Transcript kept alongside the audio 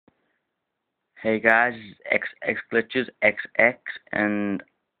Hey guys, XX Glitches XX, and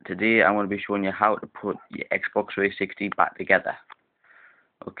today I'm going to be showing you how to put your Xbox 360 back together.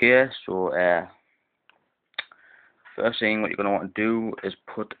 Okay, so first thing what you're going to want to do is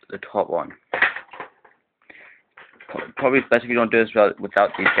put the top on. Probably best if you don't do this without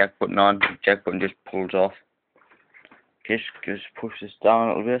the eject button on. The eject button just pulls off. Okay, just push this down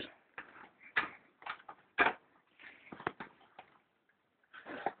a little bit.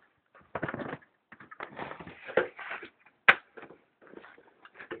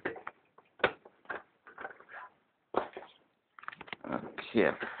 Okay.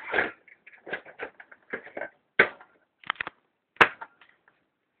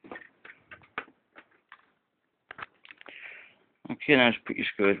 Okay, now just put your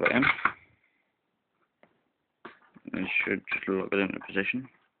screws back in. And it should just lock it into position.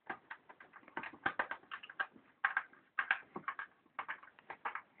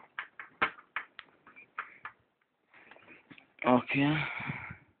 Okay.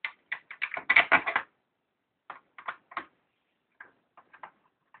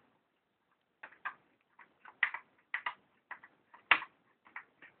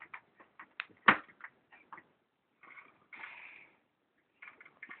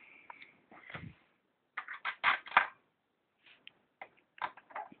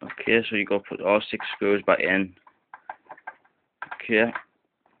 Okay, so you got to put all 6 screws back in. Okay.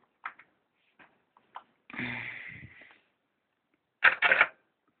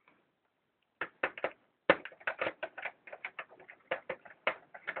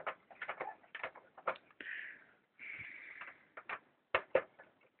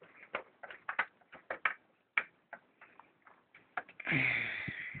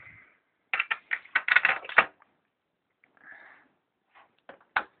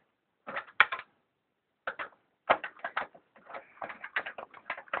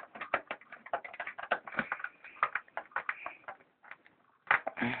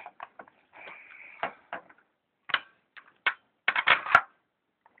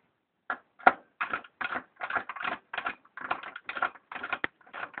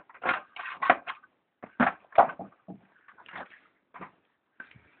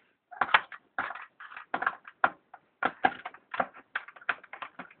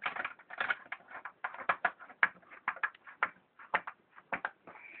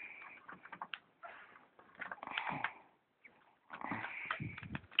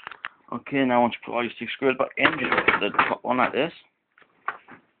 Okay, now once you put all your 6 screws back in, just put the top one like this.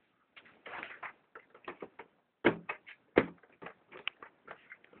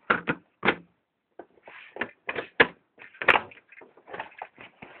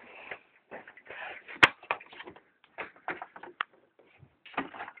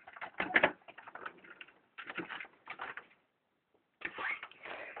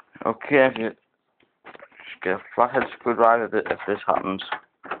 Okay, if you just get a flathead screwdriver if this happens.